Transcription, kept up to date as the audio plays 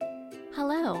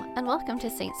Hello, and welcome to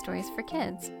Saint Stories for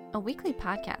Kids, a weekly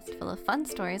podcast full of fun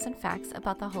stories and facts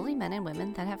about the holy men and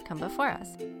women that have come before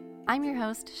us. I'm your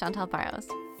host, Chantal Barrows.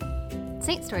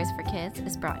 Saint Stories for Kids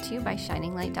is brought to you by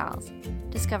Shining Light Dolls.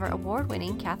 Discover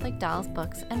award-winning Catholic dolls,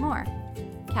 books, and more.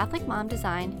 Catholic mom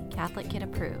designed, Catholic kid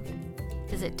approved.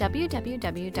 Visit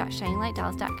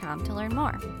www.shininglightdolls.com to learn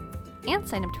more. And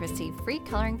sign up to receive free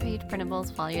coloring page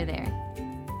printables while you're there.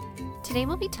 Today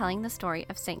we'll be telling the story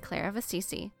of St. Clare of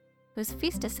Assisi, whose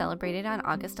feast is celebrated on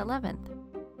August 11th.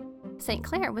 St.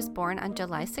 Clare was born on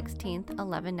July 16th,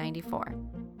 1194.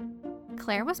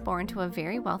 Clare was born to a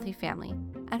very wealthy family,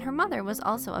 and her mother was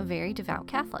also a very devout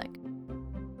Catholic.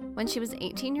 When she was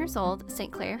 18 years old,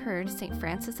 St. Clare heard St.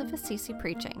 Francis of Assisi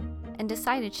preaching, and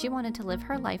decided she wanted to live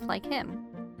her life like him.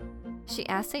 She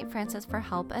asked St. Francis for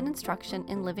help and instruction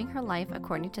in living her life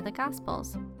according to the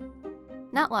Gospels.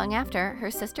 Not long after,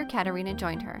 her sister Caterina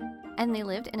joined her, and they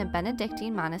lived in a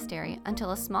Benedictine monastery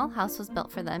until a small house was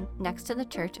built for them next to the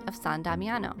church of San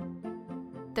Damiano.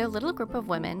 Their little group of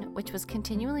women, which was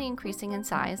continually increasing in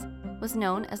size, was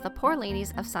known as the Poor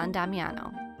Ladies of San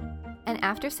Damiano. And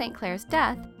after St. Clare's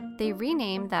death, they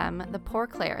renamed them the Poor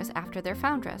Clares after their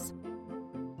foundress.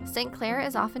 St. Clare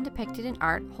is often depicted in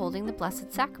art holding the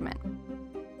Blessed Sacrament.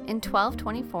 In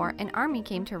 1224, an army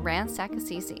came to ransack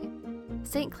Assisi.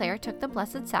 St. Clare took the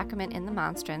Blessed Sacrament in the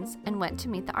monstrance and went to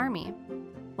meet the army.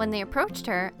 When they approached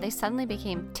her, they suddenly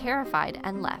became terrified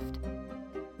and left.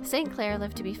 St. Clare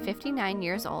lived to be 59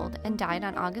 years old and died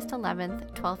on August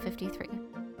 11th, 1253.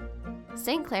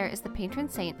 St. Clare is the patron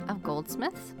saint of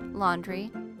goldsmiths,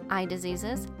 laundry, eye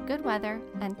diseases, good weather,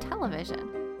 and television.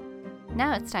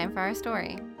 Now it's time for our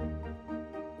story.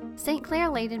 St. Clare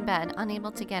laid in bed,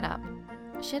 unable to get up.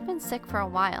 She had been sick for a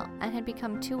while and had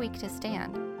become too weak to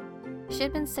stand. She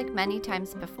had been sick many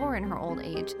times before in her old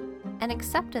age and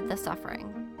accepted the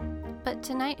suffering. But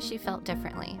tonight she felt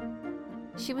differently.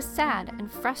 She was sad and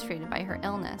frustrated by her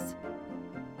illness.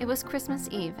 It was Christmas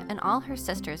Eve, and all her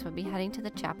sisters would be heading to the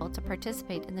chapel to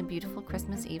participate in the beautiful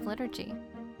Christmas Eve liturgy.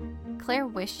 Clare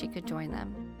wished she could join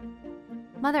them.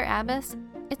 "Mother Abbess,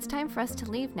 it's time for us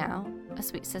to leave now," a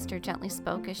sweet sister gently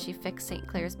spoke as she fixed St.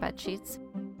 Clare's bedsheets.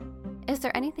 "Is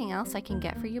there anything else I can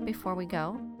get for you before we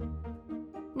go?"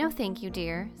 "No, thank you,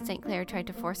 dear," St. Clare tried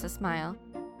to force a smile.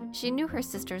 She knew her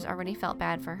sisters already felt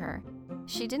bad for her.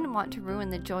 She didn't want to ruin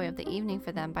the joy of the evening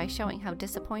for them by showing how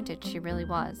disappointed she really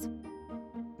was.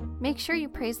 "Make sure you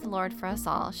praise the Lord for us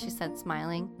all," she said,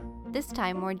 smiling, this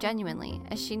time more genuinely,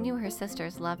 as she knew her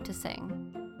sisters loved to sing.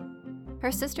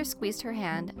 Her sister squeezed her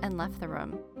hand and left the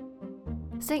room.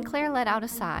 St. Clare let out a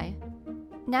sigh.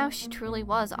 Now she truly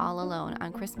was all alone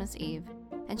on Christmas Eve,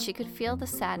 and she could feel the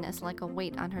sadness like a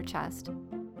weight on her chest.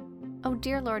 "Oh,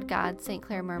 dear Lord God," St.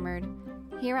 Clare murmured,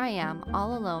 "here I am,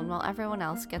 all alone while everyone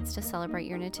else gets to celebrate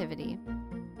your nativity."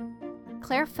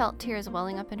 Clare felt tears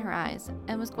welling up in her eyes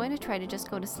and was going to try to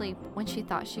just go to sleep when she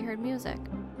thought she heard music.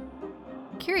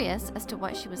 Curious as to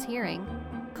what she was hearing,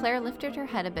 Clare lifted her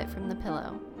head a bit from the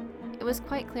pillow. It was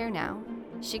quite clear now.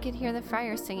 She could hear the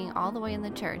friars singing all the way in the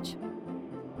church.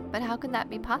 But how could that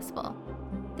be possible?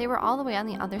 They were all the way on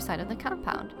the other side of the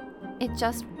compound. It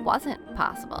just wasn't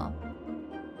possible.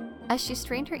 As she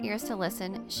strained her ears to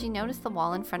listen, she noticed the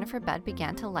wall in front of her bed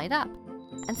began to light up,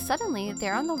 and suddenly,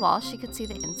 there on the wall, she could see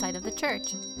the inside of the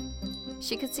church.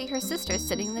 She could see her sisters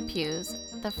sitting in the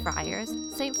pews, the friars,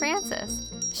 St.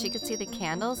 Francis. She could see the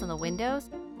candles in the windows.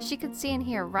 She could see and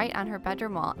hear right on her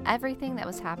bedroom wall everything that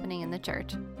was happening in the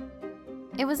church.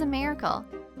 It was a miracle.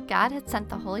 God had sent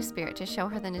the Holy Spirit to show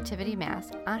her the Nativity Mass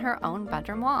on her own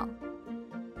bedroom wall.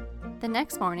 The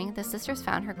next morning, the sisters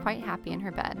found her quite happy in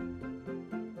her bed.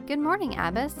 "Good morning,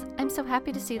 Abbess. I'm so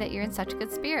happy to see that you're in such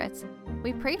good spirits.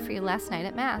 We prayed for you last night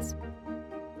at Mass."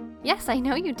 "Yes, I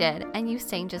know you did, and you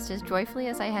sang just as joyfully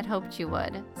as I had hoped you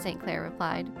would," St. Clare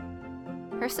replied.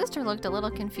 Her sister looked a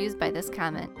little confused by this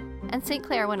comment, and St.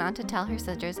 Clare went on to tell her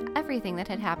sisters everything that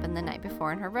had happened the night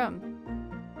before in her room.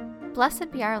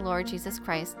 "Blessed be our Lord Jesus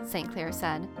Christ," St. Clare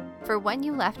said, "for when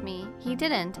you left me, he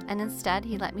didn't, and instead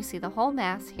he let me see the whole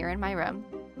Mass here in my room."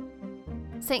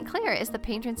 St. Clare is the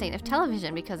patron saint of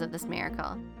television because of this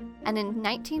miracle, and in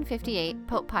 1958,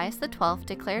 Pope Pius XII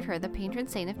declared her the patron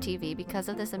saint of TV because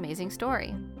of this amazing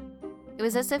story. It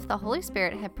was as if the Holy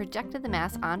Spirit had projected the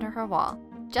Mass onto her wall,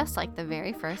 just like the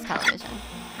very first television.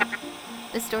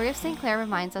 The story of St. Clare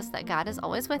reminds us that God is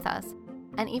always with us,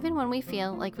 and even when we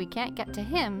feel like we can't get to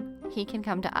Him, He can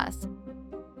come to us.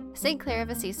 St. Clare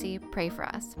of Assisi, pray for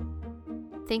us.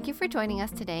 Thank you for joining us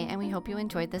today, and we hope you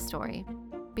enjoyed this story.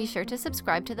 Be sure to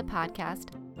subscribe to the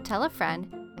podcast, tell a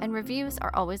friend, and reviews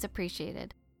are always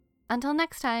appreciated. Until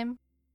next time!